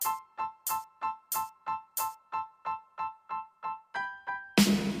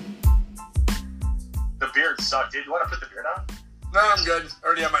would suck, dude. You want to put the beard on? No, I'm good. I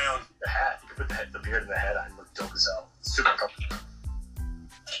already have my own. The hat. You can put the beard and the head on. Look dope as hell. It's super comfortable.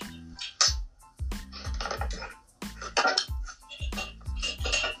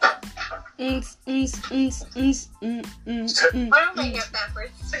 Why don't I get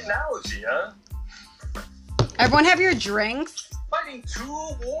backwards? Technology, huh? Everyone have your drinks. Fighting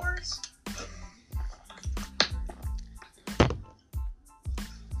 2 wars?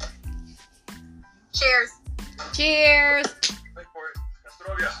 Cheers. Cheers. Wait for it.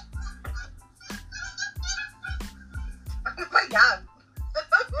 Nostrovia. Oh my god.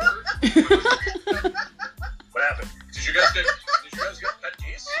 What happened? Did you guys get pet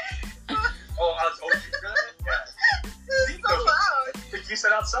geese? Oh, I was over here. Yeah. This is so loud. The geese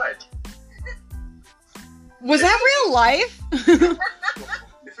said outside. Was that real life? If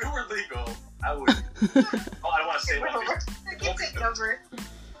it were legal, I would. Oh, I don't want to say what. I can take it over.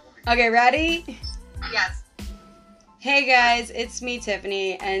 Okay, ready? Yes. Hey guys, it's me,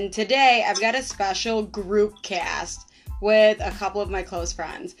 Tiffany, and today I've got a special group cast with a couple of my close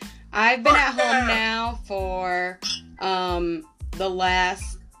friends. I've been at home now for the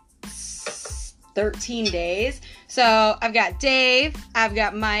last 13 days. So I've got Dave, I've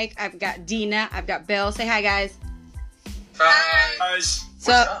got Mike, I've got Dina, I've got Bill. Say hi, guys. Hi, guys.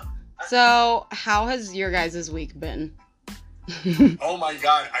 So how has your guys' week been? Oh my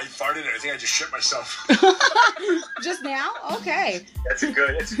god, I farted and I think I just shit myself. Just now? Okay. It's a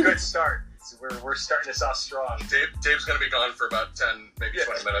good start. We're starting this off strong. Dave's gonna be gone for about 10, maybe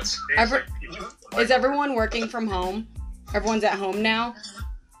 20 minutes. Is everyone working from home? Everyone's at home now?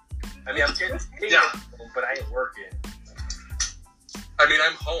 I mean, I'm getting paid, but I ain't working. I mean,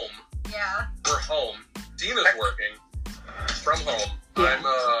 I'm home. Yeah. We're home. Dina's working from home. Yeah.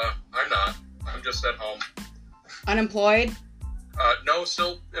 I'm not. I'm just at home. Unemployed? No,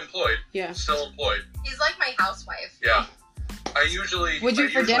 still employed. Yeah. Still employed. He's like my housewife. Yeah. I usually. What'd you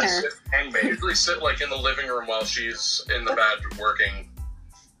eat for dinner? I usually sit like in the living room while she's in the bed working.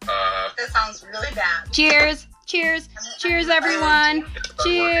 That sounds really bad. Cheers. Cheers. Cheers, everyone.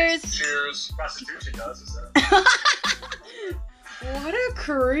 Cheers. Cheers. Prostitution does, is that What a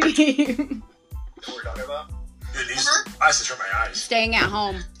creep. what we're talking about? Dude, these glasses hurt my eyes. Staying at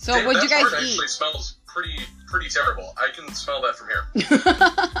home. So Dude, what'd you guys that eat? actually smells pretty terrible. I can smell that from here. He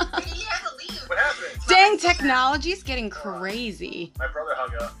had to leave. What happened? Dang, technology's getting crazy. My brother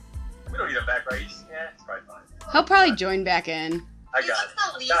hung up. We don't need him back, right? Yeah, it's probably fine. He'll probably join back in. I He's got like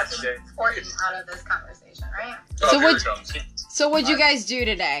it. the Not least today. important out of this conversation, right? Oh, So here what- it comes. So what'd you guys do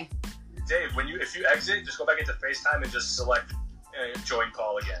today? Dave, if you exit, just go back into FaceTime and just select join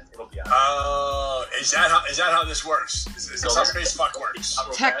call again. It'll be on. Is that how this works? Is this how space fuck works?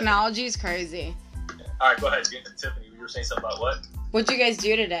 Technology's crazy. All right, go ahead. Tiffany, you were saying something about what? What'd you guys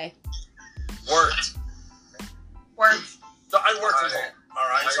do today? Worked. Words. So I work from home. All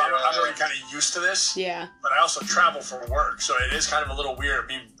right, so I'm already kind of used to this. Yeah. But I also travel for work, so it is kind of a little weird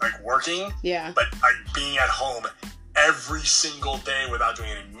being like working, Yeah. but like being at home every single day without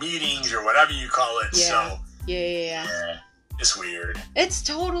doing any meetings or whatever you call it. Yeah. So Yeah. it's weird. It's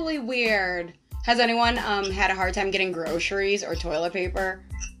totally weird. Has anyone had a hard time getting groceries or toilet paper?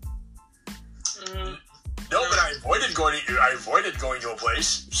 No, but I avoided going to a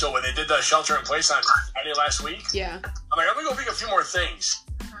place. So when they did the shelter in place on Friday last week, Yeah. I'm like, I'm gonna go pick a few more things.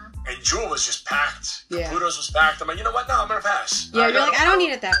 And Jewel was just packed. Yeah. Caputo's was packed. I'm like, you know what? No, I'm gonna pass. Yeah, you're like, I don't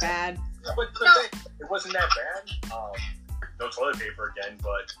need it that bad. But it wasn't that bad. No toilet paper again,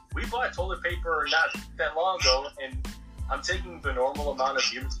 but we bought toilet paper not that long ago, and I'm taking the normal amount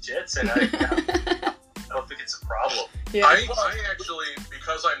of used jits, and I don't think it's a problem. Yeah. I actually,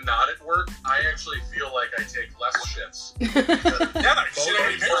 because I'm not at work, I actually feel like I take less shits. Yeah, you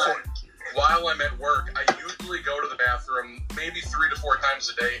already paid for it. While I'm at work, I usually go to the bathroom maybe 3 to 4 times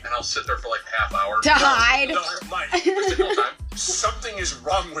a day, and I'll sit there for like a half hour. To hide. No, Mike, a single time. Something is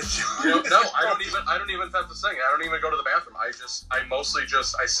wrong with you. No, I don't even. That's the thing. I don't even go to the bathroom. I mostly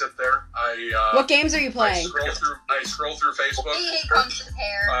just sit there. What games are you playing? I scroll through Facebook. He combs his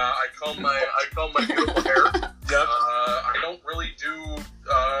hair. I comb my beautiful hair. Yep. I don't really do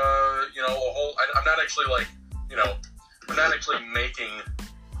a whole. I'm not actually I'm not actually making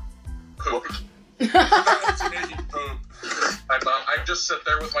poop. I just sit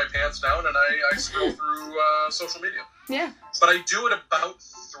there with my pants down and I scroll through social media. Yeah. But I do it about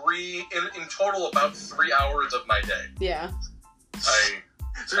in total about 3 hours of my day. Yeah.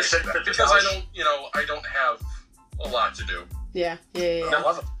 Because I don't have a lot to do. Yeah. I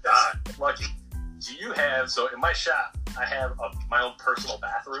love it. Lucky. Do you have, so in my shop, I have my own personal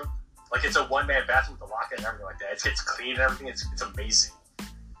bathroom. Like, it's a one-man bathroom with a lock and everything like that. It's clean and everything. It's amazing.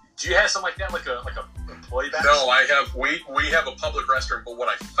 Do you have something like that, like a employee bathroom? No, we have a public restroom, but what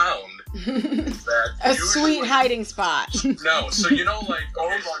I found is that A usually, sweet hiding spot. No, so you know, like,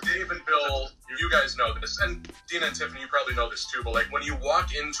 Dave and Bill, you guys know this, and Dina and Tiffany, you probably know this too, but like when you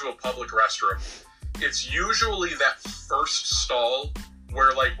walk into a public restroom, it's usually that first stall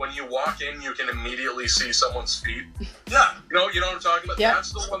where, like, when you walk in, you can immediately see someone's feet. Yeah. You know what I'm talking about? Yep.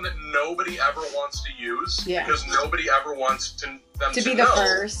 That's the one that nobody ever wants to use Yeah. because nobody ever wants them To to be the know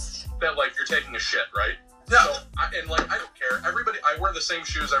first. that, like, you're taking a shit, right? Yeah. So, I don't care. I wear the same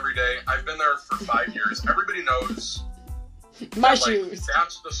shoes every day. I've been there for 5 years. Everybody knows My that, like, shoes.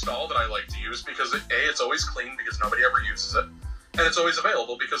 that's the stall that I like to use because it's always clean because nobody ever uses it, and it's always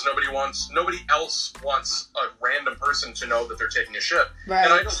available because nobody else wants a random person to know that they're taking a shit. Right.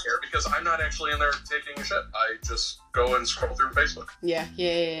 And I don't care because I'm not actually in there taking a shit. I just go and scroll through Facebook. Yeah.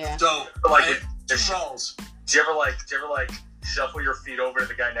 So, Like, I, there's- two roles. Do you ever shuffle your feet over to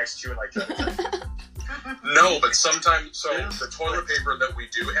the guy next to you and like? Try to No, but sometimes, so the toilet paper that we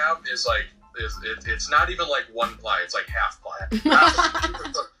do have is like, it's not even like one ply, it's like half ply.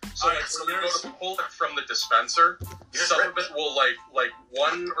 So like, So when you go there's- to pull it from the dispenser, some of it will like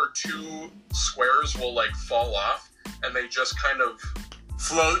one or two squares will like fall off, and they just kind of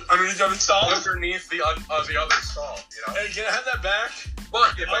Float underneath the other stall. underneath the other stall, you know. Hey, can I have that back?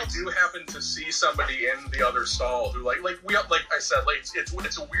 But if I do happen to see somebody in the other stall who like I said, like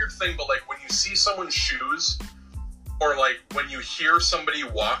it's a weird thing, but like when you see someone's shoes, or like when you hear somebody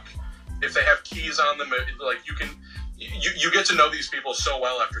walk, if they have keys on them, like you get to know these people so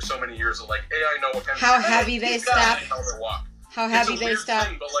well after so many years of like, hey, I know what kind How of heavy they shoes step. how they walk. How It's heavy a they weird step.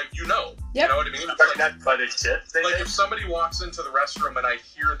 thing, but like you know Yep. what I mean. It's like like, that by the shit. like if somebody walks into the restroom and I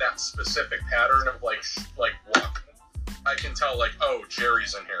hear that specific pattern of like walk, I can tell like, oh,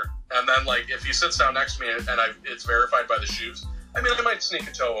 Jerry's in here. And then like if he sits down next to me and it's verified by the shoes, I mean I might sneak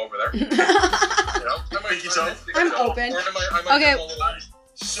a toe over there. You know, I might Sneaky toe? sneak a I'm toe, open. Or I might Okay. pull a little,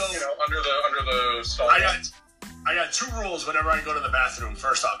 So, you know, under the stall. I got two rules whenever I go to the bathroom.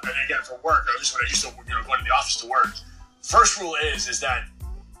 First off, and again for work, or at least when I used to, go into the office to work. First rule is that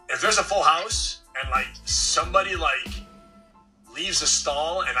if there's a full house and like somebody like leaves a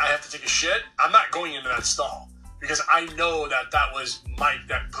stall and I have to take a shit, I'm not going into that stall because I know that was Mike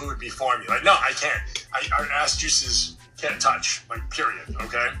that pooed before me. Like, no, I can't. Our ass juices can't touch. Like, period.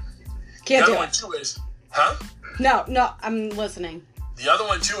 Okay. Can't the do other one it. too is, huh? No, I'm listening. The other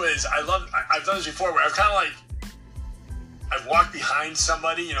one too is I've done this before where I've walked behind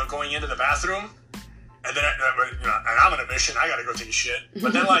somebody, going into the bathroom, and then and I'm on a mission. I gotta go take a shit.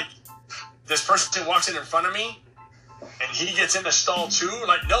 But then like this person walks in front of me, and he gets in the stall too.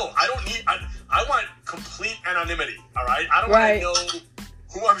 Like, no, I don't need. I want complete anonymity. All right, I don't Right. want to know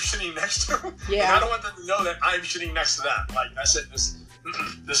who I'm sitting next to. Yeah. And I don't want them to know that I'm sitting next to them. Like, that's it.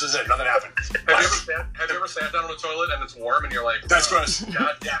 This is it. Nothing happened. Have you ever sat down on a toilet and it's warm and you're like, That's gross.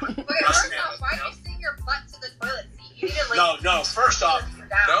 God damn it. Okay, first off, why are you sitting your butt to the toilet seat? You need to like No. First off, down.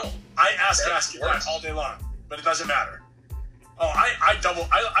 No. I ask That's Gasket that worse. all day long, but it doesn't matter. Oh, I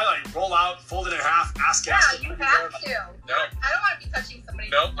like roll out, fold it in half, ask Yeah, Gasket. you have to. No. I don't want to be touching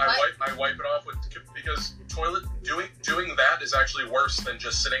somebody's No, butt. I wipe it off because toilet doing that is actually worse than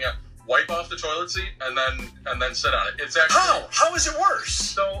just sitting at wipe off the toilet seat and then sit on it. It's actually How is it worse?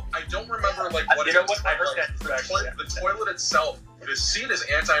 So I don't remember like what You it know is. what? I heard that too, actually. The toilet itself, the seat is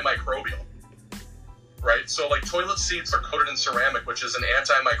antimicrobial, right? So like toilet seats are coated in ceramic, which is an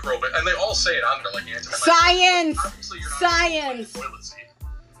antimicrobial, and they all say it on there like antimicrobial. Science! Obviously, you're not Science! using a toilet seat,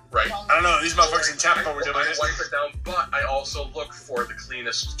 right? I don't know. These motherfuckers in Tampa were doing I it. wipe it down, but I also look for the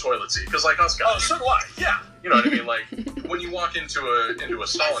cleanest toilet seat because, like us guys, Oh, so do I. Yeah. you know what I mean. Like when you walk into a stall and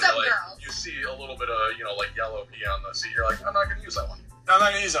some you're like, girls. you see a little bit of like yellow pee on the seat, you're like, I'm not gonna use that one. I'm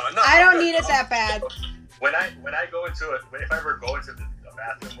not gonna use that one. No, I I'm don't good. need it that bad. When I go into it, if I ever go into the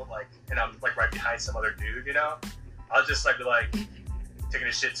bathroom with and I'm like right behind some other dude, I'll just like be like taking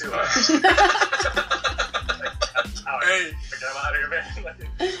a shit too. Huh? Hey, I'm out of here, man.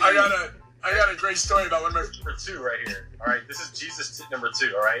 I got a great story about one of my. Number 2 right here. All right, this is Jesus tip number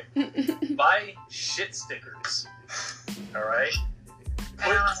 2. All right, buy shit stickers. All right,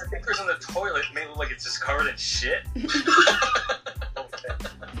 put stickers on the toilet, make it look like it's just covered in shit.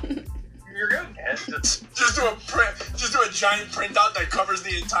 You're good, man. Just do a giant printout that covers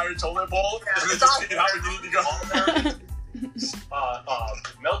the entire toilet bowl, Yeah, and then it's just all take it out when you need to go.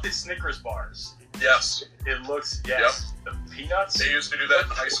 Melted Snickers bars. Yes, It looks the peanuts. they used to do that in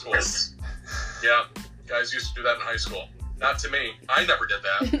high school. Yeah, guys used to do that in high school. Not to me. I never did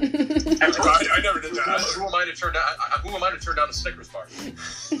that. I never did that. Who am I to turn down a Snickers bar?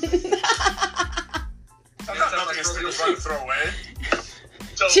 I'm not nothing a Snickers bar to throw away.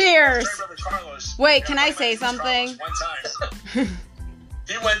 So, Cheers. my brother Carlos, Wait, can one I of my say neighbors, something? Carlos, one time,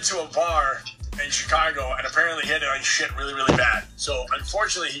 he went to a bar in Chicago, and apparently he had to like shit really, really bad. So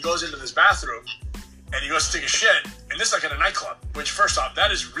unfortunately, he goes into this bathroom, and he goes to take a shit, and this is like in a nightclub. Which, first off,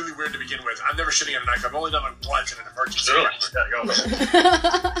 that is really weird to begin with. I'm never shitting in a nightclub. I've only done like once in an emergency.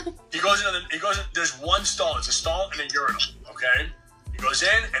 Gotta go. He goes in. There's one stall. It's a stall and a urinal. Okay. He goes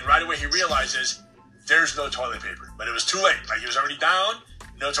in, and right away he realizes there's no toilet paper. But it was too late. Like he was already down.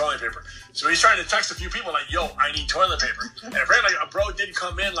 No toilet paper. So he's trying to text a few people like, "Yo, I need toilet paper." And apparently a bro did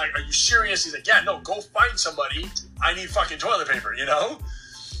come in like, "Are you serious?" He's like, "Yeah, no, go find somebody. I need fucking toilet paper." You know.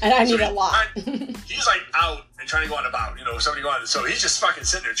 And I So need a lot. He's like out and trying to go on about. You know, somebody go on. So he's just fucking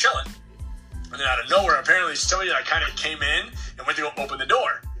sitting there chilling. And then out of nowhere, apparently somebody like kind of came in and went to go open the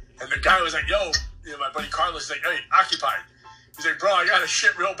door. And the guy was like, "Yo," my buddy Carlos is like, "Hey, occupied." He's like, "Bro, I got a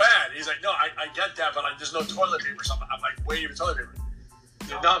shit real bad." He's like, "No, I get that, but like, there's no toilet paper." So I'm like, "Waiting for toilet paper."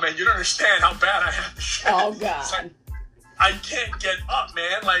 He's like, "No, man, you don't understand how bad I have the shit." Oh, It's like, God. I can't get up,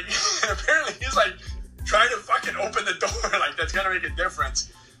 man. Like, and apparently he's like trying to fucking open the door. Like, that's gonna make a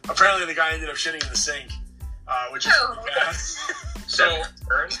difference. Apparently the guy ended up shitting in the sink, which is Oh. bad. So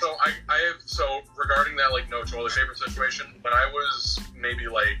regarding that like no toilet paper situation, when I was maybe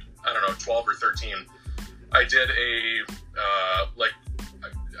like I don't know 12 or 13, I did a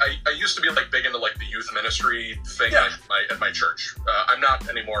I used to be like big into like the youth ministry thing Yeah. at my church. I'm not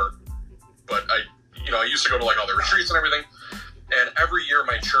anymore, but I used to go to like all the retreats and everything. And every year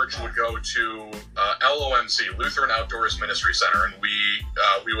my church would go to LOMC, Lutheran Outdoors Ministry Center, and we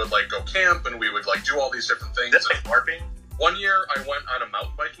would like go camp and we would like do all these different things. That's like LARPing. One year I went on a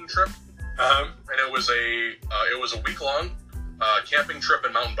mountain biking trip, and it was a week-long camping trip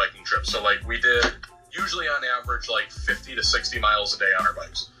and mountain biking trip. So like we did usually on average like 50 to 60 miles a day on our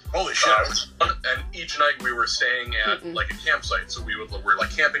bikes. Holy shit. And each night we were staying at like a campsite. So we're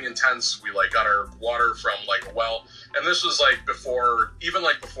like camping in tents. We like got our water from like a well. And this was like before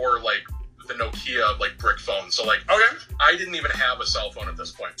like the Nokia like brick phone. So like Okay. I didn't even have a cell phone at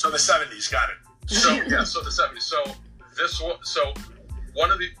this point. So the 70s, got it. So yeah, so the 70s. So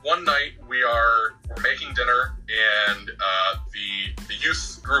one night we're making dinner and the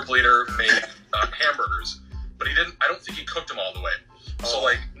youth group leader made hamburgers, but I don't think he cooked them all the way. So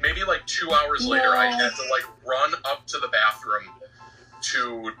like maybe like 2 hours later, I had to like run up to the bathroom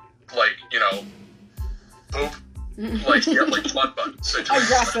to like poop, like get like blood buttons.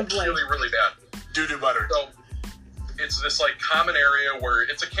 Aggressively. Really, really bad. Doo-doo butter. So it's this like common area where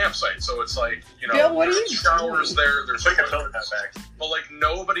it's a campsite, so it's like Bill, what are there's you showers there. There's Take a toilet back. but like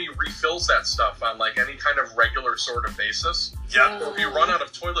nobody refills that stuff on like any kind of regular sort of basis. Yeah. So if you run out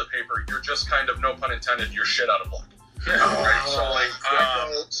of toilet paper, you're just kind of, no pun intended, you're shit out of luck. Right? So like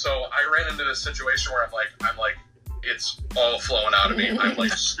I ran into this situation where I'm like it's all flowing out of me. I'm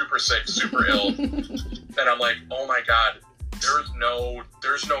like super sick, super ill, and I'm like, oh my god, there's no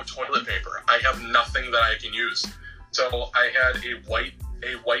toilet paper. I have nothing that I can use. So I had a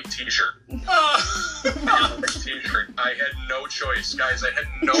white t-shirt. T-shirt. I had no choice, guys. I had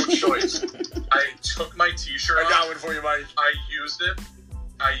no choice. I took my t-shirt I off. got one for you, Mike. I used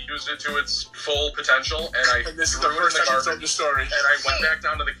it to its full potential, and I And this is the threw it in first the time you told garbage. the story. And I went back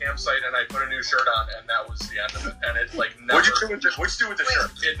down to the campsite and I put a new shirt on, and that was the end of it. And it like never. What'd you do with the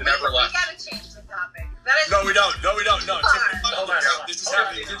shirt? It never We left. gotta change the topic. That is No, we don't. No. Tiffany, Hold on. This is Okay,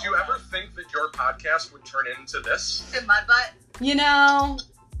 happening. did you ever think that your podcast would turn into this? in mud butt.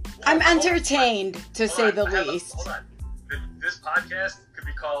 I'm entertained, to say the least. Hold on. This podcast could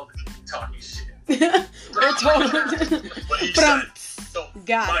be called Talking Shit. We're totally. What he said. So,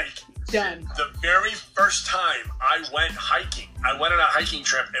 Got it. Mike, Done. the very first time I went hiking, I went on a hiking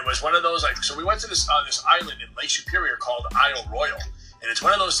trip. It was one of those like, so we went to this island in Lake Superior called Isle Royal, and it's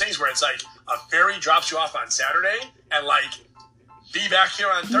one of those things where it's like a ferry drops you off on Saturday and like be back here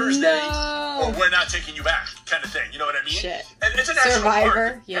on Thursday, or No. we're not taking you back, kind of thing. You know what I mean? Shit. And it's a national Survivor,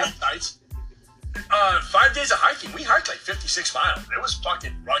 park. yeah. Nights. 5 days of hiking. We hiked like 56 miles. It was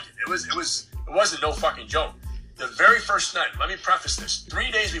fucking rugged. It wasn't no fucking joke. The very first night, let me preface this.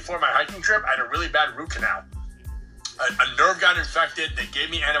 3 days before my hiking trip, I had a really bad root canal. A nerve got infected. They gave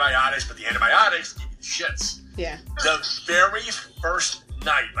me antibiotics, but the antibiotics gave me the shits. Yeah. The very first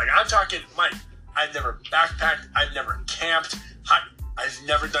night, like I'm talking, Mike, I've never backpacked, I've never camped, I've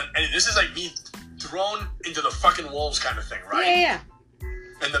never done any. This is like me thrown into the fucking wolves kind of thing, right? Yeah.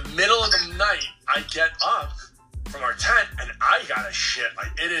 In the middle of the night, I get up from our tent and I got a shit. Like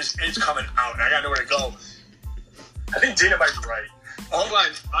it's coming out. And I got nowhere to go. I think Dina might be right. Hold on.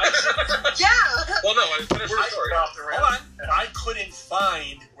 Yeah. Well, no, I finished the story. Off the Hold on. I couldn't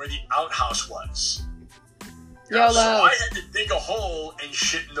find where the outhouse was. YOLO. So I had to dig a hole and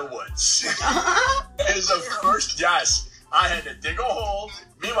shit in the woods. As a first, yes, I had to dig a hole.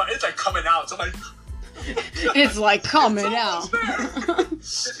 Meanwhile, it's like coming out. So I'm like, It's like coming out. and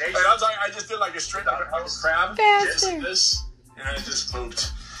I was like, I just did like a straight out of crab. Faster. This, and I just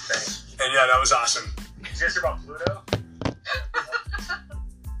pooped. And yeah, that was awesome. Did you guys hear about Pluto?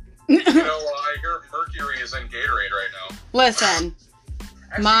 You know, I hear Mercury is in Gatorade right now. Listen,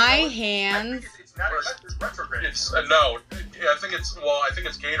 Actually, my you know what? I hands. think it's not retrograde. It's no, yeah, I think it's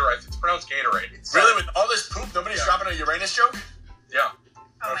Gatorade. It's pronounced Gatorade. Really, with all this poop, nobody's dropping a Uranus joke? Yeah.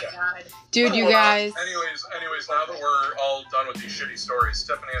 Oh Okay. my god. Dude, you guys. Anyways, now that we're all done with these shitty stories,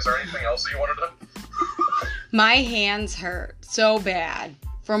 Tiffany, is there anything else that you wanted to? My hands hurt so bad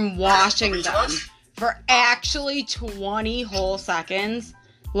from washing Too them much? for actually 20 whole seconds.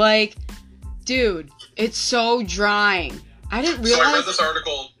 Like, dude, it's so drying. I didn't So I read realize. this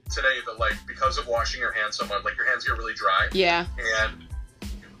article today that like because of washing your hands so much, like your hands get really dry, Yeah. and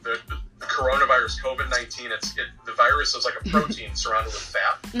the coronavirus, COVID-19, the virus is like a protein surrounded with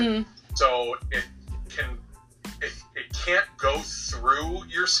fat, Mm. so it can't go through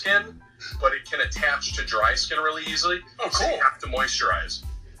your skin, but it can attach to dry skin really easily. Oh, So cool. you have to moisturize,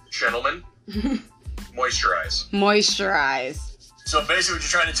 gentlemen. Moisturize. Moisturize. So basically, what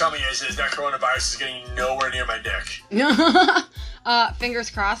you're trying to tell me is that coronavirus is getting nowhere near my dick. Fingers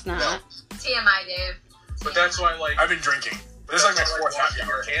crossed not. TMI, Dave. But that's why, like, I've been drinking. This is like my that's why, fourth happy washing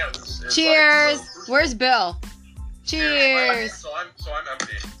hour. your hands. is, Cheers. Like, Where's Bill? Cheers. So I'm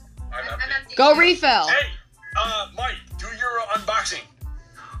empty. I'm I'm empty. empty. Go refill. Hey, Mike, do your unboxing.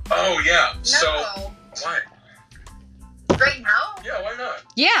 Oh yeah. No. So why? Right now? Yeah, why not?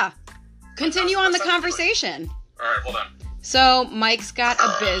 Yeah. Continue on the That sounds good. conversation. All right, hold on. So Mike's got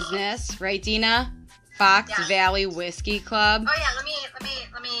a business, right, Dina? Fox Yeah. Valley Whiskey Club. Oh yeah, let me.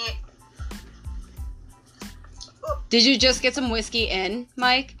 Did you just get some whiskey in,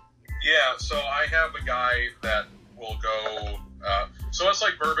 Mike? Yeah, so I have a guy that will go. So us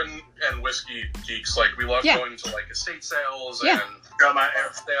like bourbon and whiskey geeks, like we love Yeah. going to like estate sales Yeah. and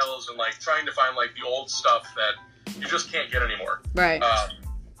art sales and like trying to find like the old stuff that you just can't get anymore. Right.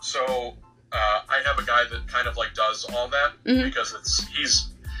 So I have a guy that kind of like does all that Mhm. because he's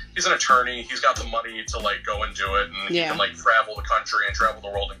an attorney. He's got the money to like go and do it, and he Yeah. can like travel the country and travel the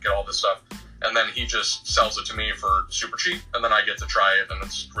world and get all this stuff. And then he just sells it to me for super cheap, and then I get to try it, and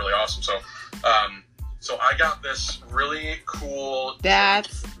it's really awesome. So I got this really cool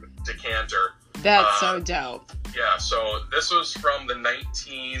That's decanter. so dope. Yeah, so this was from the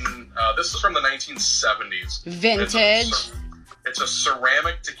 1970s. Vintage. It's a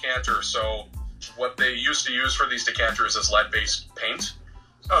ceramic decanter. So what they used to use for these decanters is lead-based paint.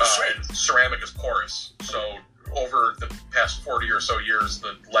 Oh, sweet. And ceramic is porous. So over the past 40 or so years,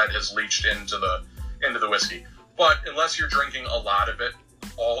 the lead has leached into the whiskey. But unless you're drinking a lot of it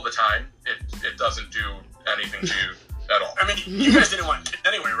all the time, it doesn't do anything to you at all. I mean, you guys didn't want it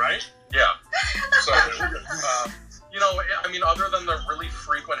anyway, right? Yeah. So, you know, I mean, other than the really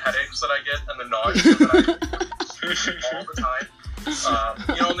frequent headaches that I get and the nausea that I get all the time,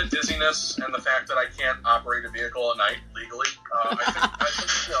 you know, and the dizziness and the fact that I can't operate a vehicle at night legally, I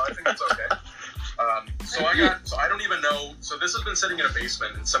think it's okay. So I don't even know. So this has been sitting in a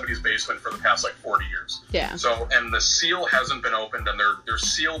basement, in somebody's basement, for the past like 40 years. Yeah. So, and the seal hasn't been opened, and they're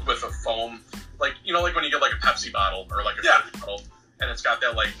sealed with a foam, like, you know, like when you get like a Pepsi bottle or like a Coke bottle, and it's got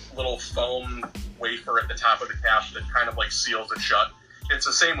that like little foam wafer at the top of the cap that kind of like seals it shut. It's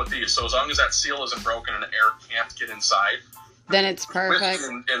the same with these. So as long as that seal isn't broken and air can't get inside, Then it's perfect.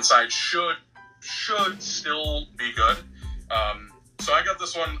 whiskey inside should still be good. So I got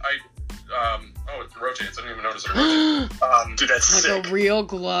this one. It rotates. I didn't even notice it rotates. Dude, that's Like sick. a real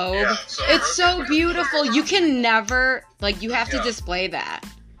globe. Yeah, so It's it so rotates like a- beautiful. You can never, like, you have to Yeah. display that.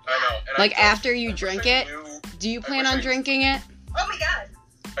 I know. And Like, I don't- after you I wish drink I it, knew- do you plan wish on I- drinking it? Oh my god.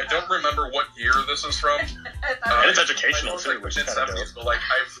 I don't remember what year this is from. And it's educational, I know too, it's which like is kinda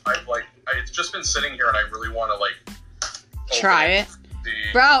mid-70s, but like it's just been sitting here, and I really want to like Try open it. The,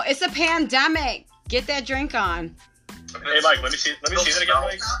 Bro, it's a pandemic. Get that drink on. Hey, Mike, let me see that again,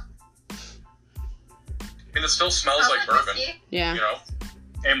 Mike. I mean, it still smells like bourbon. Yeah. You know.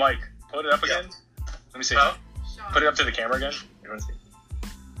 Hey, Mike, put it up again. Let me see. Huh? Put it up to the camera again. You want to see?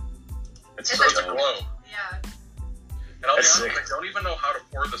 It's It's so It's a dope. glow. Yeah. And I'll be That's honest, sick. I don't even know how to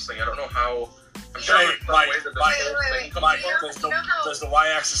pour this thing. I don't know how. I'm sure Hey, there's some Mike, way that this Mike, whole wait, thing wait. comes Mike, apart. does You know how- the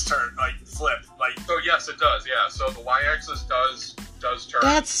y-axis turn, like, flip? Like, So yes, it does. Yeah. So the y-axis does turn.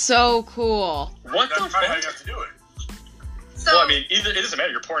 That's so cool. What that's the probably how you fuck? have to do it. So, Well, I mean, it doesn't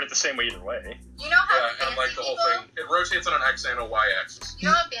matter. You're pouring it the same way either way. you know how Yeah, fancy and like the whole people, thing, it rotates on an X and a Y axis. you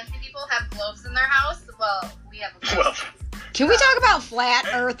know how fancy people have globes in their house? Well, we have Can we talk about flat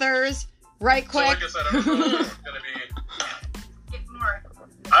earthers right So quick? like I said, I'm going to be... Get more.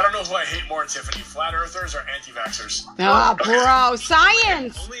 I don't know who I hate more, Tiffany. Flat earthers or anti-vaxxers? Oh, bro,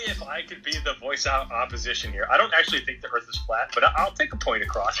 science. Only if I could be the voice out opposition here. I don't actually think the Earth is flat, but I'll take a point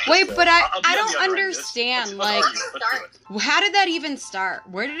across. Wait, but I'll be I on don't the other end of this. understand. Let's Like, argue. Let's do it. how did that even start?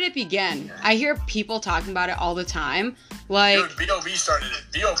 Where did it begin? I hear people talking about it all the time. Like, Dude, B.O.B. started it.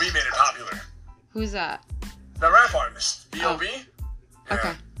 B.O.B. made it popular. who's that? The rap artist. B.O.B.? Yeah.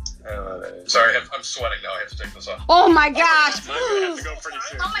 Okay. Sorry, I'm sweating now. I have to take this off. Oh my gosh. Mine's gonna have to go pretty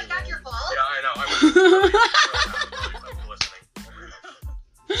soon. Oh my god, you're bald? Yeah, I know. I'm listening.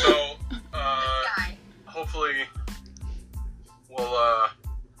 So, Guy. hopefully, we'll,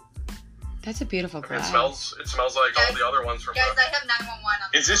 That's a beautiful I mean, glass. it smells like all the other ones from Guys, the... I have 911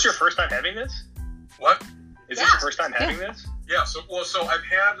 on Is this your first time having this? What? Is this your first time having this? Yeah, so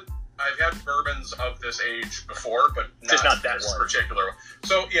I've had bourbons of this age before, but Just not that this one. particular one.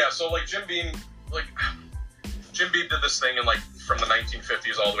 So like Jim Beam did this thing in like from the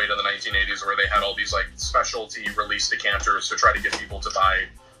 1950s all the way to the 1980s where they had all these like specialty release decanters to try to get people to buy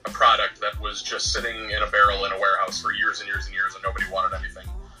a product that was just sitting in a barrel in a warehouse for years and years and years, and nobody wanted anything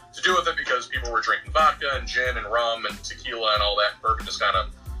to do with it because people were drinking vodka and gin and rum and tequila and all that. Bourbon just kind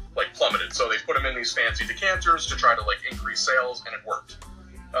of like plummeted. So they put them in these fancy decanters to try to like increase sales, and it worked.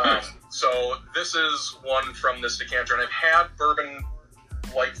 So this is one from this decanter, and I've had bourbon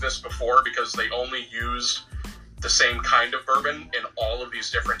like this before because they only used the same kind of bourbon in all of these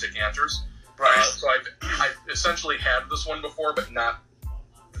different decanters. Right. So I've essentially had this one before, but not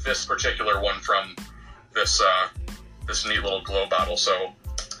this particular one from this this neat little glow bottle. So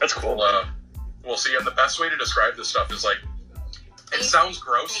That's cool. we'll see. And the best way to describe this stuff is like, it sounds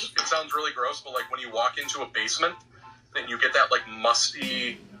gross. It sounds really gross, but like when you walk into a basement and you get that like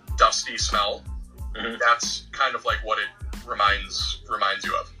musty, dusty smell, that's kind of like what it reminds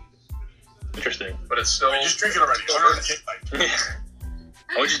you of. Interesting. But it's still... Just drink it already. What does it taste like?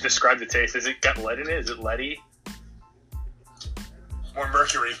 How would you describe the taste? Is it got lead in it? Is it leady? More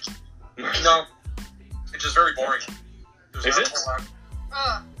mercury. No. It's just very boring. There's Is not it? a whole lot.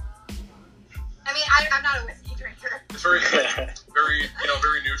 Ugh. I mean, I'm not a whiskey drinker. It's very, very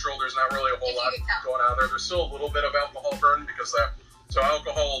neutral. There's not really a whole If you lot can tell. going on there. There's still a little bit of alcohol burn because so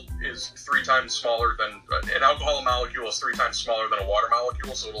alcohol is 3 times smaller than an alcohol molecule is 3 times smaller than a water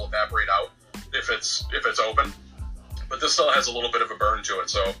molecule, so it'll evaporate out if it's open. But this still has a little bit of a burn to it,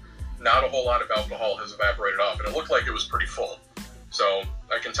 so not a whole lot of alcohol has evaporated off, and it looked like it was pretty full. So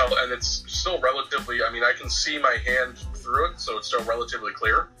I can tell, and it's still relatively. I mean, I can see my hand through it, so it's still relatively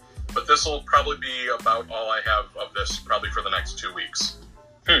clear. But this will probably be about all I have of this, probably for the next 2 weeks.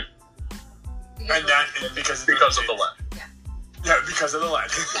 And that is because Because of the lead. Yeah, because of the lead.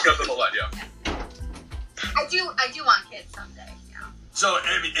 Because of the lead, yeah. I do want kids someday. Yeah. So,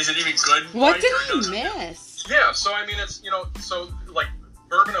 I mean, is it even good? What Like, did or I does it- miss? Yeah, so I mean, it's, so like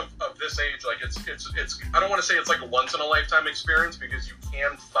bourbon of this age, like it's I don't want to say it's like a once in a lifetime experience because you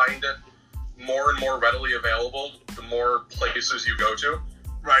can find it more and more readily available the more places you go to.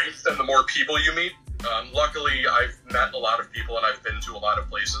 Right. And the more people you meet. Luckily, I've met a lot of people and I've been to a lot of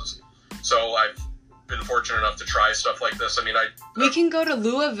places. So I've been fortunate enough to try stuff like this. I mean, We can go to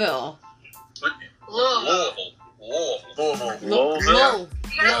Louisville. Louisville. Louisville. Lowell.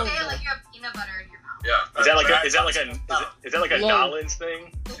 You gotta say Lowell. it like you have peanut butter in your mouth. Yeah. Is that like a Low. Nolans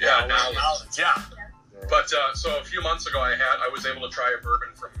thing? Yeah, now. Knowledge, yeah. But so a few months ago, I was able to try a bourbon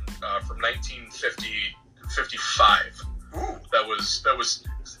from 1955. Ooh. That was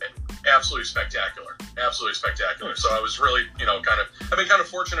absolutely spectacular. Absolutely spectacular. So I was really, I've been kind of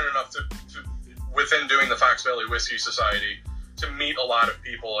fortunate enough to within doing the Fox Valley Whiskey Society to meet a lot of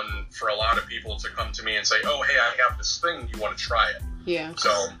people and for a lot of people to come to me and say, oh, hey, I have this thing. You want to try it? Yeah.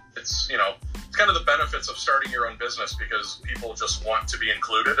 So it's, it's kind of the benefits of starting your own business because people just want to be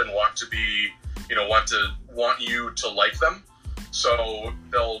included and want to be, want you to like them. So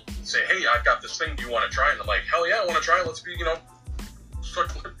they'll say, hey, I've got this thing. Do you want to try it? And I'm like, hell yeah, I want to try it. Let's be,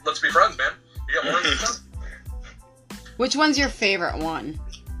 let's be friends, man. You got more than that? Which one's your favorite one?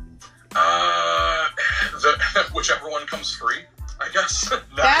 Whichever one comes free, I guess.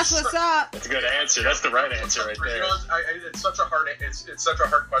 That's what's up. That's a good answer. That's the right answer right there. It's such a hard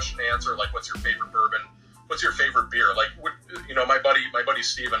question to answer. Like, what's your favorite bourbon? What's your favorite beer? Like, my buddy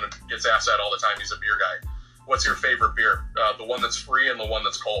Steven gets asked that all the time. He's a beer guy. What's your favorite beer? The one that's free and the one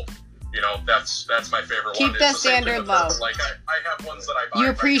that's cold. That's my favorite one. Keep that It's the same thing standard with low. bourbon. Like, I have ones that I buy. You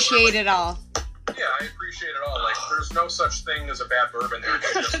appreciate it all. Yeah, I appreciate it all. Like, there's no such thing as a bad bourbon. There's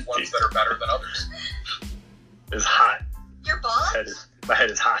just ones that are better than others. It's hot. Your balls? My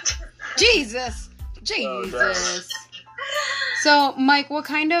head is hot. Jesus. Oh, Jesus. So, Mike, what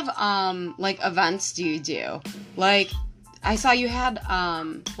kind of like events do you do? Like, I saw you had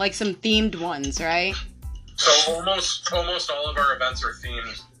like some themed ones, right? So almost all of our events are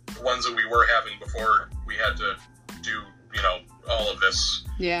themed. The ones that we were having before we had to do, all of this.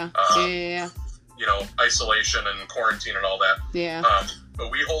 Yeah. Yeah. Isolation and quarantine and all that. Yeah.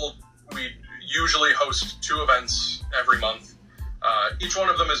 But we usually host 2 events every month. Each one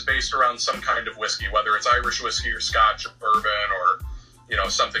of them is based around some kind of whiskey, whether it's Irish whiskey or Scotch or bourbon or,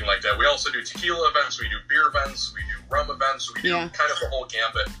 something like that. We also do tequila events, we do beer events, we do rum events, we do kind of the whole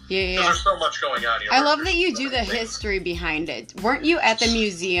gambit. Yeah. Because there's so much going on. I love that you do the history behind it. Weren't you at the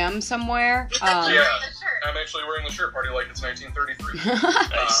museum somewhere? Yeah, I'm actually wearing the shirt, Party Like It's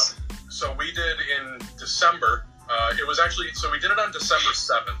 1933. Nice. So we did in December. We did it on December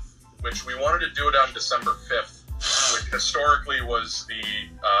 7th, which we wanted to do it on December 5th, which historically was the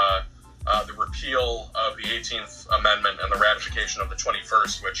repeal of the 18th Amendment and the ratification of the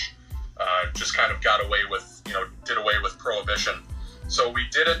 21st, which just kind of did away with Prohibition. So we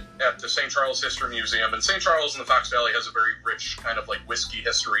did it at the St. Charles History Museum, and St. Charles in the Fox Valley has a very rich kind of like whiskey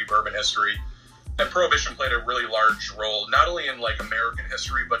history, bourbon history. And Prohibition played a really large role, not only in like American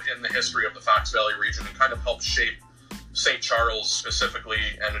history, but in the history of the Fox Valley region, and kind of helped shape St. Charles specifically,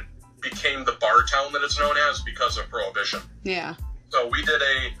 and it became the bar town that it's known as because of Prohibition. Yeah. So we did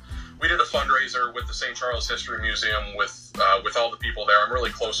a fundraiser with the St. Charles History Museum with all the people there. I'm really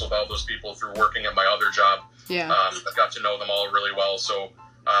close with all those people through working at my other job. Yeah. I've got to know them all really well. So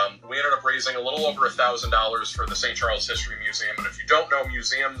we ended up raising a little over $1,000 for the St. Charles History Museum. And if you don't know,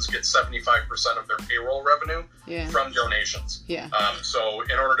 museums get 75% of their payroll revenue from donations. Yeah. So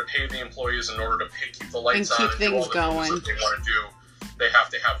in order to pay the employees, in order to keep the lights and on keep and do all things the going things that they want to do, they have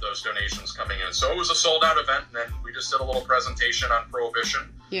to have those donations coming in. So it was a sold-out event, and then we just did a little presentation on Prohibition.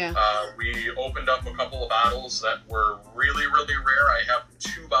 Yeah. We opened up a couple of bottles that were really, really rare. I have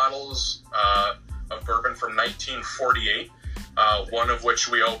 2 bottles of bourbon from 1948. One of which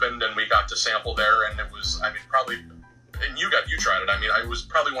we opened and we got to sample there, and it was, probably, and you tried it. It was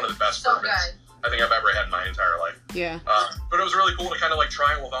probably one of the best bourbons I think I've ever had in my entire life. Yeah. But it was really cool to kind of like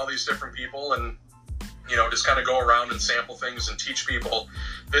try it with all these different people, and just kind of go around and sample things and teach people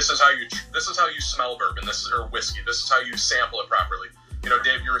this is how you smell bourbon, or whiskey. This is how you sample it properly.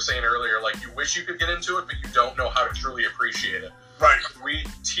 Dave, you were saying earlier, like, you wish you could get into it, but you don't know how to truly appreciate it. Right. We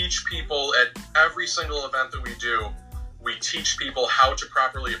teach people at every single event that we do. We teach people how to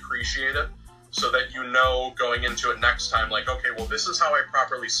properly appreciate it, so that going into it next time, like, okay, well, this is how I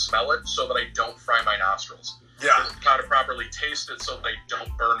properly smell it so that I don't fry my nostrils. Yeah. How to properly taste it so that I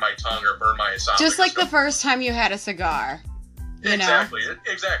don't burn my tongue or burn my esophagus. Just like the first time you had a cigar. Exactly, yeah.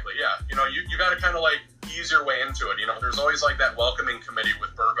 You got to kind of like ease your way into it. There's always like that welcoming committee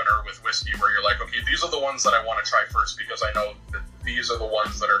with bourbon or with whiskey where you're like, okay, these are the ones that I want to try first because I know that these are the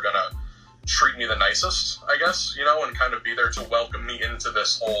ones that are going to treat me the nicest, I guess, and kind of be there to welcome me into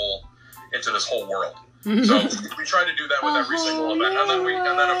this whole world. So we try to do that with every single event,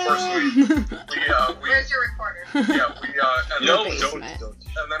 and then of course we Where's your recorder? yeah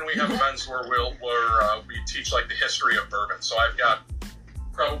And then we have events where we teach like the history of bourbon. So I've got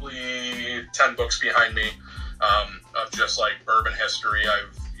probably 10 books behind me of just like bourbon history.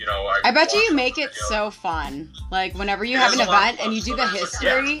 I bet you make it so fun. Like whenever you have an event and you do the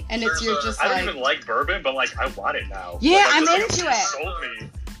history, and you're just I like, don't even like bourbon, but like I want it now. Yeah, like, I'm just, into like, it. Sold me.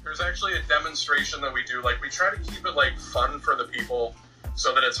 There's actually a demonstration that we do. Like, we try to keep it like fun for the people,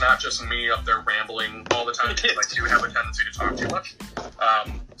 so that it's not just me up there rambling all the time. Because I do have a tendency to talk too much.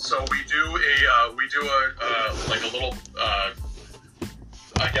 So we do a little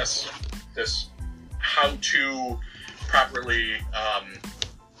I guess this how to properly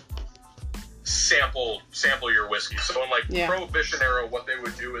sample your whiskey. So in like Prohibition era, what they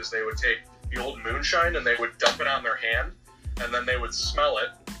would do is they would take the old moonshine and they would dump it on their hand, and then they would smell it,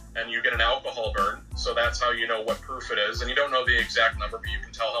 and you get an alcohol burn. So that's how you know what proof it is, and you don't know the exact number, but you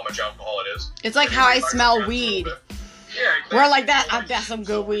can tell how much alcohol it is. It's like how I smell weed. Yeah, exactly. We're like that. That's some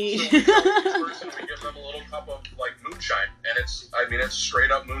good weed. So we give them a little cup of like moonshine, and it's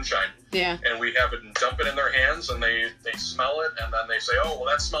straight up moonshine. Yeah. And we have it and dump it in their hands, and they smell it, and then they say, "Oh, well,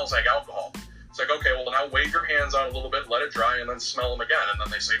 that smells like alcohol." It's like, okay, well, now wave your hands out a little bit, let it dry, and then smell them again. And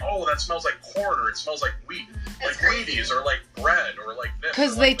then they say, "Oh, that smells like corn, or it smells like wheat, like Wheaties, or like bread, or like this."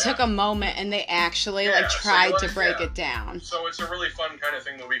 Because they took a moment and they actually tried to break it down. So it's a really fun kind of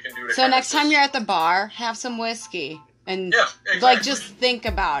thing that we can do. So next time you're at the bar, have some whiskey. And like just think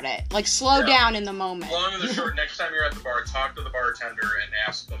about it. Like slow down in the moment. Long and the short, next time you're at the bar, talk to the bartender and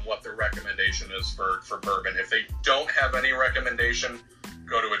ask them what their recommendation is for bourbon. If they don't have any recommendation,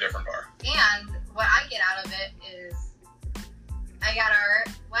 go to a different bar. And what I get out of it is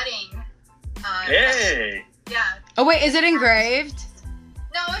Hey. Yeah. Oh wait, is it engraved?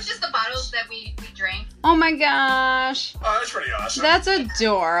 No, it's just the bottles that we drank. Oh my gosh. Oh, that's pretty awesome. That's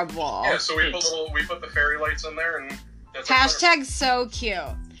adorable. Yeah, so we put the fairy lights in there, and that's our Hashtag so cute.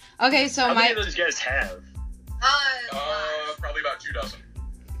 Okay, so How many my of those you guys have? probably about 2 dozen.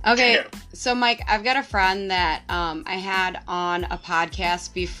 okay, Damn. so Mike, I've got a friend that I had on a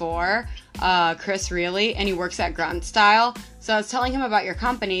podcast before, Chris Reilly, and he works at Grunt Style. So I was telling him about your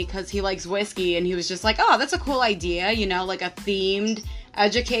company because he likes whiskey, and he was just like, "Oh, that's a cool idea, you know, like a themed,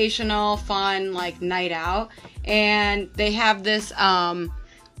 educational, fun like night out." And they have this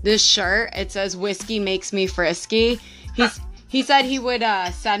this shirt. It says "Whiskey makes me frisky." He said he would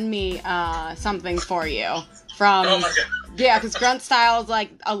send me something for you from. Oh my god. Yeah, because Grunt Style is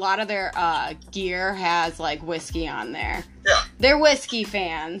like a lot of their gear has like whiskey on there. Yeah. They're whiskey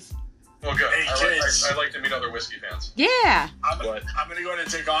fans. Well, good. Hey, kids. I like to meet other whiskey fans. Yeah. I'm going to go ahead and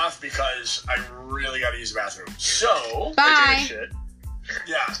take off because I really got to use the bathroom. So, Bye. Taking a shit.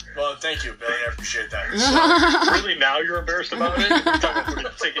 yeah. Well, thank you, Billy. I appreciate that. So, Really, now you're embarrassed about it? You're talking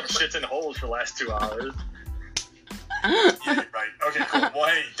about taking shits in holes for the last 2 hours. yeah, right. Okay, cool. Well,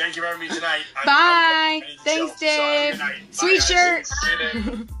 hey, thank you for having me tonight. Bye. I need to Thanks, chill. So, have a good Dave. night. Sweet Bye, shirt.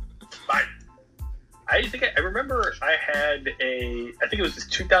 guys. Bye. I think I remember I had I think it was this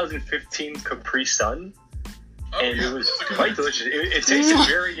 2015 Capri Sun, Oh, and yeah. it was That's a good quite one. delicious. It tasted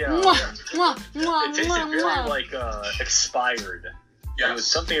very, Mwah, mwah, mwah, it tasted mwah, very mwah. like expired. Yes. It was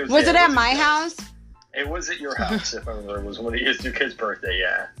something. Was it at wasn't- my house? It was at your house, if I remember. It was one of your kid's birthday.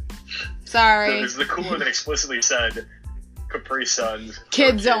 Yeah. So Sorry. it was the cooler that explicitly said Capri Suns. for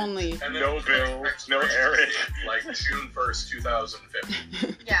Kids only. And then No it Bill, was no Eric. Like June 1st,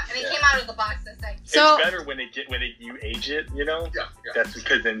 2015. Yeah, and it Yeah. came out of the box this thing. So- it's better when you age it, you know. Yeah, yeah. That's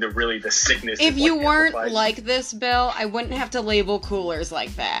because then the sickness. If is, you like, weren't amplified. like this, Bill, I wouldn't have to label coolers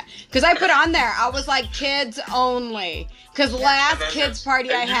like that. Because I put on there, I was like, kids only. Because last And then kids' that's-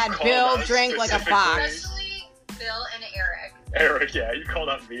 party I and you had, called Bill us drank like a specifically. box. Especially Bill and Eric. Eric, yeah, you called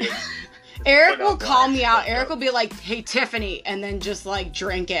out me. Eric Put will out call blast, me out. fucked Eric up. will be like, "Hey Tiffany," and then just like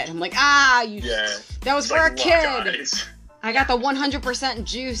drink it. I'm like, you. Yeah. That was It's for like a lock kid. eyes. I got the 100%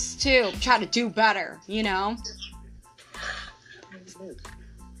 juice too. Try to do better, you know.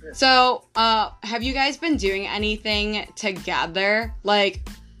 So, have you guys been doing anything together, like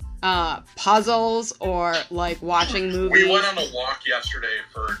puzzles or like watching movies? We went on a walk yesterday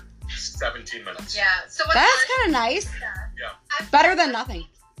for 17 minutes. Yeah. So what's That's our- kind of nice. Yeah. Better than nothing.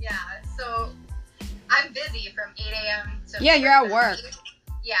 Yeah. So I'm busy from 8 a.m. to Yeah, you're at 4:30. work.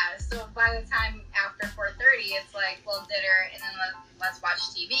 Yeah. So by the time after 4:30, it's like, well, dinner, and then let's watch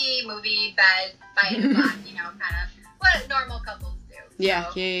TV, movie, bed by 8 o'clock. You know, kind of what normal couples do. Yeah,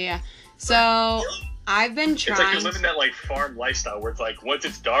 So, yeah. So I've been It's like trying. you're living that like farm lifestyle where it's like once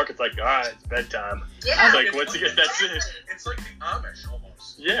it's dark, it's like it's bedtime. Yeah. It's like once you get that's it. It's like the Amish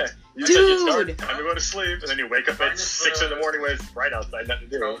almost. Yeah. You Dude. It's dark, time to go to sleep, and then you wake up at 6 in the morning when it's bright outside, nothing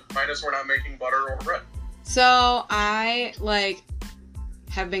to You know, do. minus we're not making butter or bread. So I like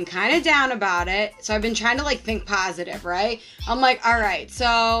have been kind of down about it. So I've been trying to like think positive, right? I'm like, all right,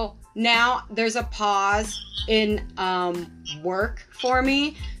 so now there's a pause in work for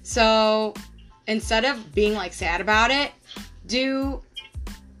me. So instead of being like sad about it, do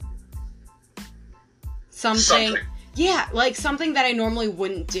something. Yeah, like something that I normally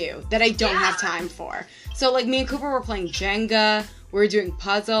wouldn't do, that I don't have time for. So like me and Cooper were playing Jenga, we were doing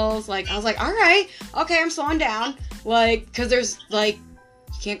puzzles. Like I was like, all right, okay, I'm slowing down. Like, cause there's like,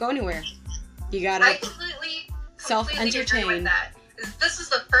 you can't go anywhere. You I gotta completely self-entertain. agree with that. This is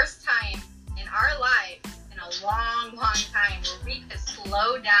the first time in our lives in a long, long time where we could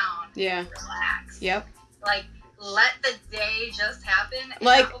slow down, Yeah. and relax. Yep. Like let the day just happen. and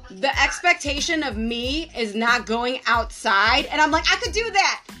Like not open the your eyes. expectation of me is not going outside, and I'm like, I could do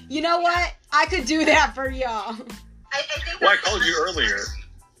that. You know what? I could do that for y'all. I think Well, I that's the called you hardest earlier.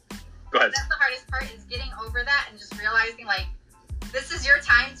 part. Go ahead. That's the hardest part is getting over that and just realizing like this is your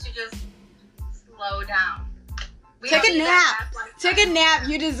time to just slow down. We Take don't a need that nap. athletic Take a time. nap.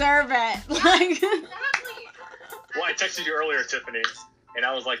 You deserve it. Like, Exactly. Well, I texted you earlier, Tiffany, and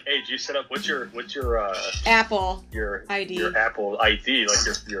I was like, "Hey, did you set up what's your Apple. your ID. your Apple ID, like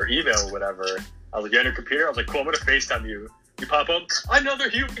your email or whatever?" I was like, "You on your computer?" I was like, "Cool, I'm gonna FaceTime you." You pop up, another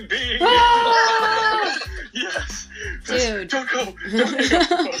human being. Ah! Yes, Dude. don't go. Don't hang up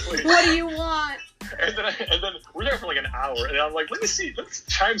the phone, please. What do you want? And then we're there for like an hour, and I'm like, let's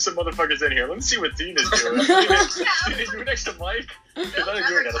chime some motherfuckers in here. Let me see what Dean is doing. You're next to Mike. Because I think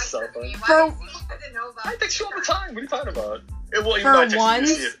you're got a cell phone. For- I text you all the time. What are you talking about? Well, even For though I text you to once,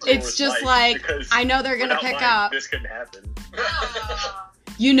 see if it it's was just Mike, like, because I know they're gonna without pick Mike, up. This couldn't happen.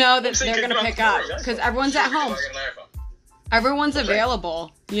 you know that I'm saying they're get gonna it pick off up the road. because everyone's at home. I got an iPhone. Everyone's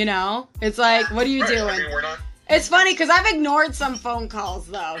available. You know, it's like, what are you Right, doing? I mean, we're not. It's funny because I've ignored some phone calls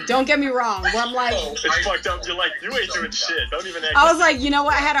though. Don't get me wrong. Where I'm like, Oh, It's fucked up. You're like, you ain't doing shit. Don't even act. I was like, you know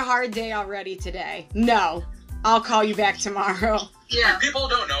what? I had a hard day already today. No, I'll call you back tomorrow. Yeah. People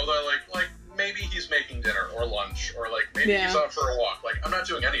don't know that, like maybe he's making dinner or lunch, or like maybe Yeah. he's out for a walk. Like, I'm not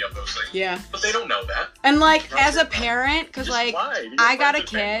doing any of those things. Yeah. But they don't know that. And like as a parent, because Just like lie. You I got a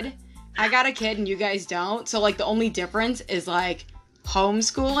friends with family. kid, and you guys don't. So like the only difference is like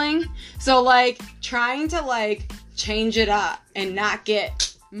homeschooling. So like trying to like change it up and not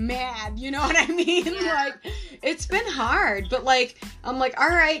get mad, you know what I mean? Like it's been hard, but like I'm like, all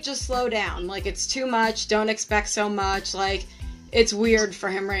right, just slow down. Like it's too much. Don't expect so much. Like it's weird for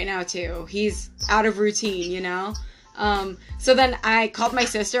him right now too. He's out of routine, you know? So then I called my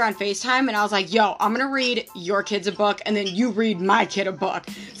sister on FaceTime and I was like, yo, I'm gonna read your kids a book and then you read my kid a book.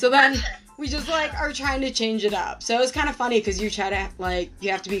 So then we just like are trying to change it up. So it's kind of funny because you try to like,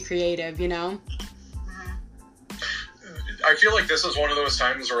 you have to be creative, you know? I feel like this is one of those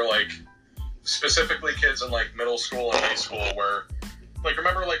times where, like, specifically kids in, like, middle school and high school where, like,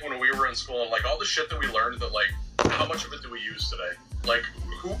 remember, like, when we were in school and, like, all the shit that we learned that, like, how much of it do we use today? Like,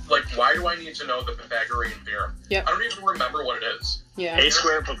 why do I need to know the Pythagorean theorem? Yep. I don't even remember what it is. Yeah. A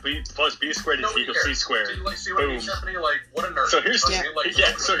squared plus B squared is Nobody equal cares. C squared. Do you, like, see what I mean, Boom. Stephanie? Like, what a nerd. So here's the You know what I mean?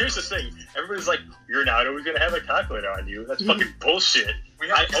 Like, So here's the thing. Everybody's like, you're not always gonna have a calculator on you. That's fucking bullshit. we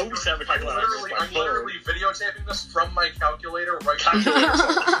have I always have a calculator on my I'm phone. literally videotaping this from my calculator right now.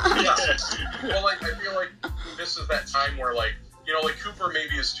 Calculator. Yeah. Well, like, I feel like this is that time where, like, you know, like, Cooper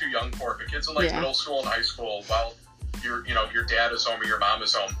maybe is too young for it, but kids in, like, Yeah. middle school and high school, while your dad is home or your mom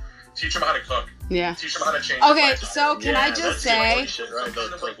is home, teach them how to cook. Yeah. Teach them how to change Okay, the life so can Yeah, I that's just the funny say, shit, Some right? kind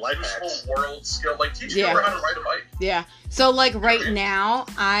Those of, like life hacks. useful world skill. Like, teach Yeah. Cooper how to ride a bike. yeah. So like right now,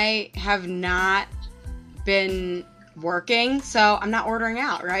 I have not been working, so I'm not ordering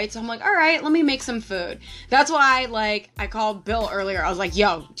out, right? So I'm like, all right, let me make some food. That's why, like, I called Bill earlier. I was like,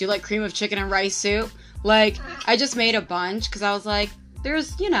 yo, do you like cream of chicken and rice soup? Like, I just made a bunch because I was like,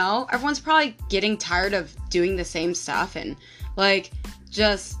 there's, you know, everyone's probably getting tired of doing the same stuff and, like,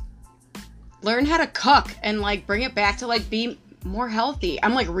 just learn how to cook and, like, bring it back to, like, be more healthy.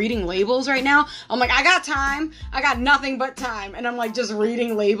 I'm, like, reading labels right now. I'm like, I got time. I got nothing but time. And I'm, like, just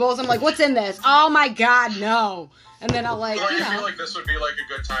reading labels. I'm like, what's in this? Oh, my God, no. And then I'll, like, Well, you I feel know. like this would be, like, a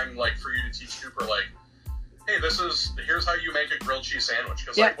good time, like, for you to teach Cooper, like, hey, here's how you make a grilled cheese sandwich.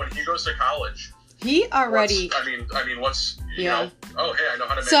 Because, Yep. like, when he goes to college, He already. what's, you Yeah. know, oh, hey, I know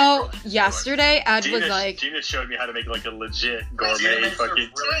how to make a So, grilled cheese yesterday, Ed was like, Gina showed me how to make like a legit sandwich. gourmet Gina makes a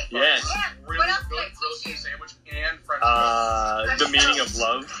fucking really Yeah. really What else good did I grilled teach you? cheese sandwich and French fries. the meaning of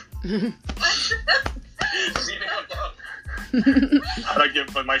love. The meaning of love. How to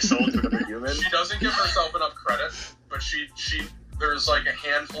give my soul to another human. She doesn't give herself enough credit, but she there's like a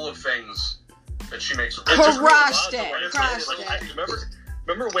handful of things that she makes. It took me a while Crushed to it, learn. crushed Like, it. I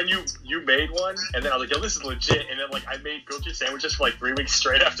remember when you made one, and then I was like, yo, this is legit. And then like I made grilled cheese sandwiches for like 3 weeks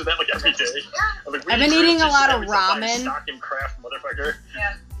straight after that, like every day. I was like, we I've eat been grilled eating a cheese lot of sandwiches, I buy ramen. Stock and Kraft, motherfucker.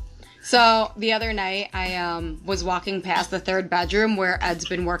 Yeah. So the other night, I was walking past the third bedroom where Ed's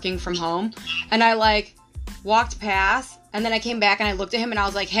been working from home, and I like walked past, and then I came back and I looked at him and I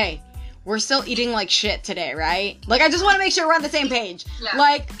was like, "Hey, we're still eating like shit today, right? Like I just want to make sure we're on the same page. Yeah.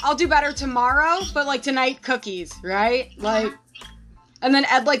 Like I'll do better tomorrow, but like tonight cookies, right? Like." And then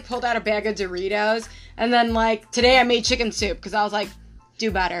Ed like pulled out a bag of Doritos, and then like today I made chicken soup because I was like, "Do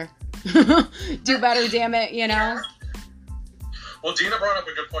better, do better, damn it," you know. Well, Dina brought up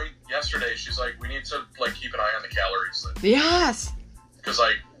a good point yesterday. She's like, we need to like keep an eye on the calories, Yes. because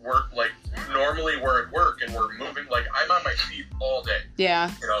like normally we're at work and we're moving. Like I'm on my feet all day,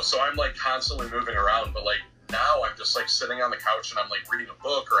 Yeah. you know, so I'm like constantly moving around. But like now I'm just like sitting on the couch and I'm like reading a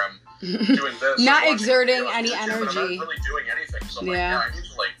book or I'm doing this. or Not watching exerting video on any YouTube, and I'm energy. not really doing anything. So I'm like, Yeah. yeah, I need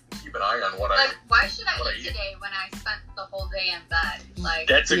to like keep an eye on what Like, why should what I I eat eat. today when I spent the whole day in bed? Like,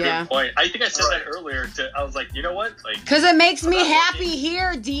 That's a Yeah. good point. I think I said Right. that earlier. I was like, you know what? Like, Cause it makes me I'm not happy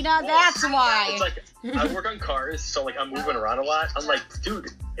here, Dina. Well, That's why. it's like I work on cars, so like I'm moving around a lot. I'm like, dude,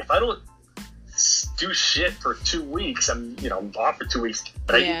 if I don't do shit for 2 weeks, I'm off for 2 weeks,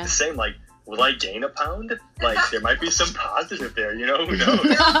 but I Yeah. eat the same. Like, will I gain a pound? Like, there might be some positive there. Who knows?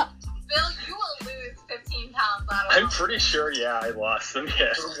 Bill, you will lose 15 pounds out of I'm pretty sure. Yeah, I lost them.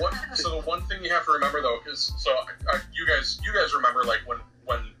 Yeah. So the one thing you have to remember though, because you guys remember like when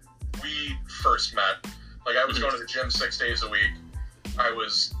we first met, like I was going to the gym 6 days a week. I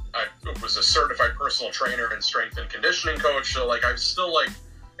was a certified personal trainer and strength and conditioning coach. So like I still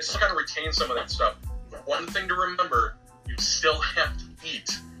kind of retain some of that stuff. But one thing to remember, you still have to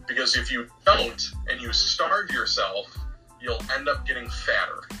eat, because if you don't and you starve yourself, you'll end up getting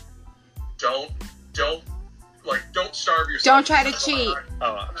fatter. Don't starve yourself. Don't try to cheat.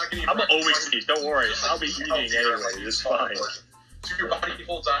 I'm always eat. Don't worry. I'll be eating anyway. It's fine. So your body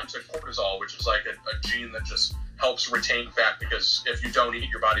holds on to cortisol, which is like a gene that just helps retain fat, because if you don't eat,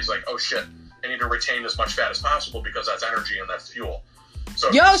 your body's like, oh shit, I need to retain as much fat as possible because that's energy and that's fuel. So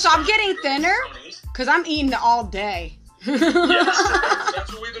I'm getting thinner because I'm eating all day. Yes,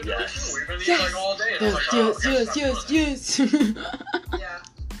 that's what we've been doing too. We've been eating like all day. And Yes. Yeah.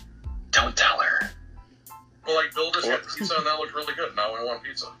 Don't tell her. Well, like Bill just had pizza and that looked really good. Now I want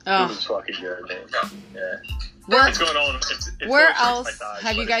pizza. It was fucking good, man. Yeah. It's going all. It's Where else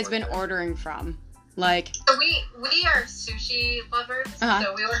have you guys been ordering from? Like, So we are sushi lovers,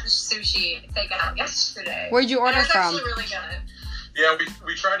 so we ordered sushi takeout yesterday. Where'd you order and it was from? actually really good. Yeah,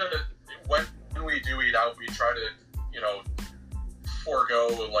 we try to, when we do eat out, we try to,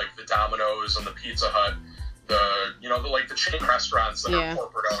 forego like the Domino's and the Pizza Hut, the chain restaurants that are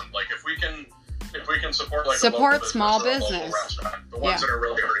corporate owned. Like if we can support like a local small business, or a business. local restaurant, the ones that are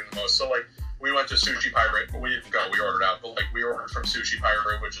really hurting the most. So like we went to Sushi Pirate, we didn't go, we ordered out, but like we ordered from Sushi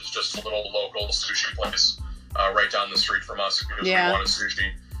Pirate, which is just a little local sushi place right down the street from us because we wanted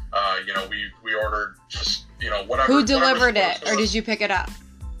sushi. We ordered just whatever. Who delivered it, or did you pick it up?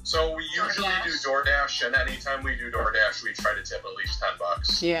 So we usually do DoorDash, and anytime we do DoorDash, we try to tip at least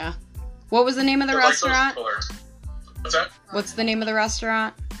 $10. Yeah. What was the name of the restaurant? What's that? What's the name of the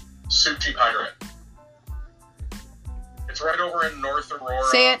restaurant? Sushi Pirate. It's right over in North Aurora.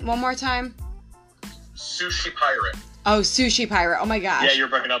 Say it one more time. Sushi Pirate. Oh, Sushi Pirate. Oh my gosh. Yeah, you're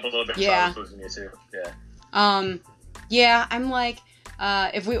breaking up a little bit. Yeah. So I was losing you too. Yeah. Yeah, I'm like,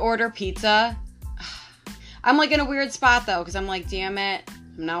 if we order pizza, I'm like in a weird spot though, because I'm like, damn it,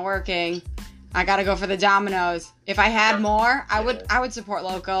 I'm not working. I gotta go for the Domino's. If I had more, I would support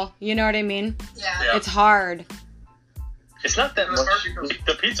local. You know what I mean? Yeah. It's hard. It's not that much. Like,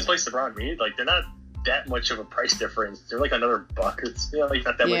 the pizza place around me, like they're not that much of a price difference. They're like another buck. It's like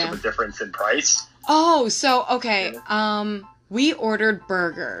not that much of a difference in price. Oh, so okay. We ordered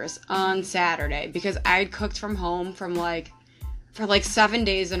burgers on Saturday because I'd cooked from home for 7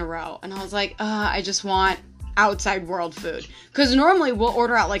 days in a row, and I was like, I just want outside world food, because normally we'll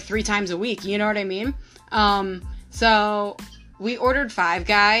order out like 3 times a week. You know what I mean? So we ordered Five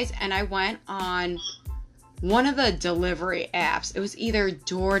Guys, and I went on one of the delivery apps. It was either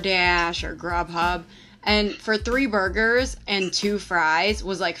DoorDash or Grubhub, and for 3 burgers and 2 fries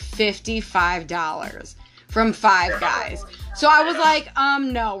was like $55 from Five Guys. So I was like,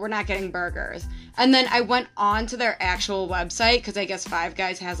 no, we're not getting burgers. And then I went on to their actual website, because I guess Five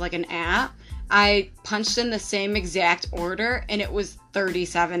Guys has like an app. I punched in the same exact order, and it was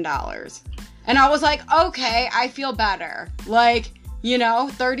 $37. And I was like, okay, I feel better. Like,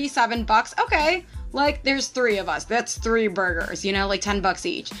 $37. Okay. Like, there's 3 of us. That's 3 burgers, like $10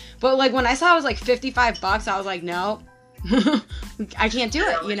 each. But like when I saw it was like $55, I was like, no, I can't do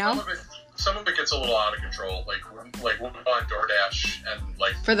it, Some of it gets a little out of control. Like we'll go on DoorDash and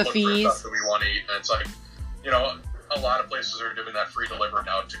like for the look fees for stuff that we want to eat, and it's like, a lot of places are doing that free delivery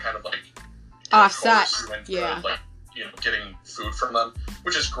now to kind of like offset, getting food from them,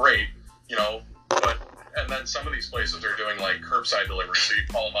 which is great, but. And then some of these places are doing like curbside delivery, so you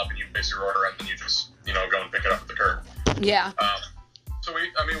call them up and you place your order, and then you just go and pick it up at the curb. Yeah. So we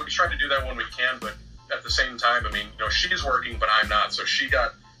try to do that when we can, but at the same time, she's working, but I'm not. So she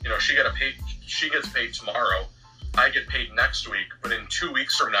gets paid tomorrow. I get paid next week, but in 2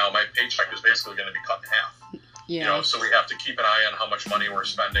 weeks from now, my paycheck is basically going to be cut in half. Yeah. So we have to keep an eye on how much money we're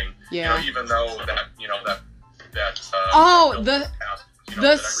spending. Yeah. Even though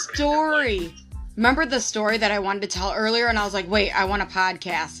the story. Remember the story that I wanted to tell earlier, and I was like, wait, I want to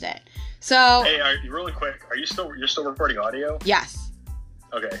podcast it. So hey, really quick, you're still recording audio? Yes.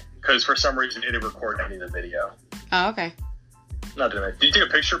 Okay, because for some reason it didn't record any of the video. Oh, okay. Not doing it. Did you take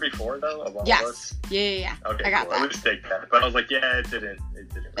a picture before though of all of us? Yeah. Okay, I got cool. that. I would just take that, but I was like, yeah, it didn't.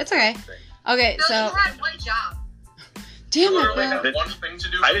 It's okay. Okay, No, so you had one job. damn You it, literally Bill. have one thing to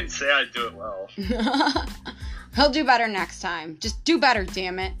do. I didn't say I'd do it well. He'll do better next time. Just do better,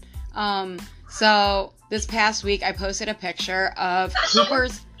 damn it. So this past week I posted a picture of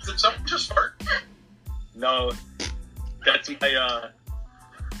Cooper's. Did someone just fart? No, that's my.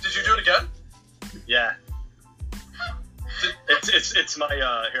 Did you do it again? Yeah. It's my.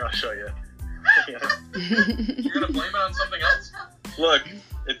 Here, I'll show you. You're gonna blame it on something else? Look,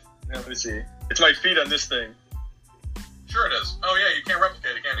 let me see. It's my feet on this thing. Sure it is. Oh yeah, you can't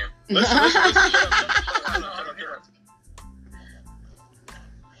replicate it, can you? Listen. I don't care.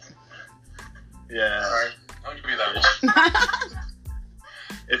 Yeah. Alright, I'll give you that one.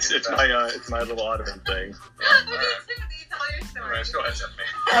 It's my little ottoman thing. Okay, Timothy, tell your story. Alright, let's go ahead, Tiffany.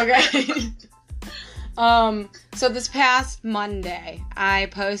 Okay. So this past Monday, I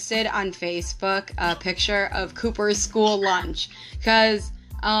posted on Facebook a picture of Cooper's school lunch because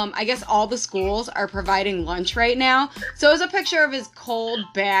I guess all the schools are providing lunch right now. So it was a picture of his cold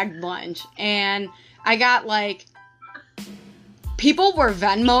bagged lunch, and I got like people were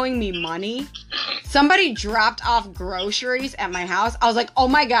Venmoing me money. Somebody dropped off groceries at my house. I was like, oh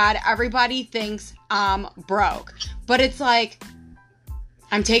my God, everybody thinks I'm broke. But it's like,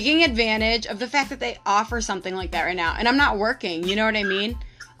 I'm taking advantage of the fact that they offer something like that right now. And I'm not working, you know what I mean?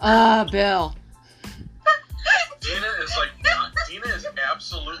 Bill. Dina is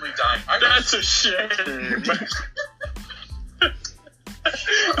absolutely dying. That's a shame.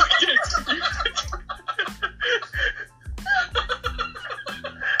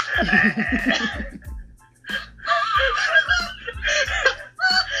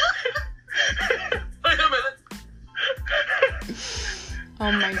 Wait a minute.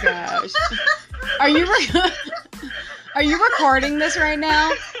 Oh my gosh. Are you recording this right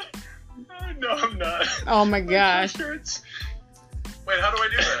now? No, I'm not. Oh my gosh. Wait, how do I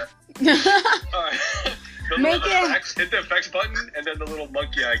do that? Make it. Hit the effects button and then the little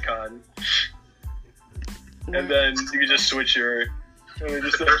monkey icon. And then you can just switch your...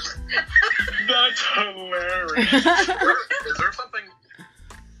 That's hilarious. Is there something...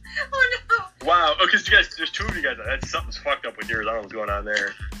 Oh no. Wow. Okay, so you guys, there's two of you guys. Something's fucked up with yours. I don't know what's going on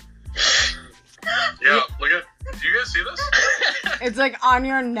there. Yeah, look at... Do you guys see this? It's like on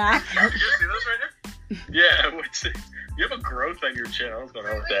your neck. Do you guys see this right here? Yeah, what's it? You have a growth on your chin. I don't know what's going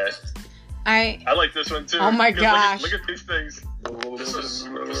on with that. I like this one too. Oh my 'Cause gosh. Look at these things. This is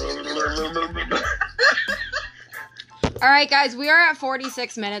All right, guys, we are at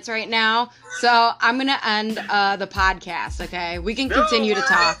 46 minutes right now, so I'm gonna end the podcast. Okay, we can continue to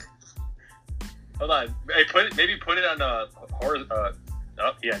talk. Hold on. Hey, put it on horror.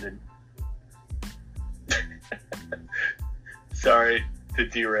 Oh, he ended. Sorry to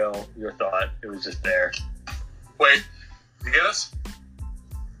derail your thought. It was just there. Wait, you get us?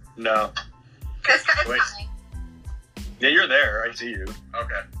 No. This guy's Wait. coming. Yeah, you're there. I see you.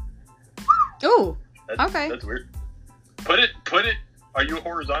 Okay. Ooh, That's, Okay. That's weird. Put it. Are you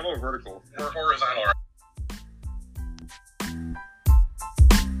horizontal or vertical? We're horizontal.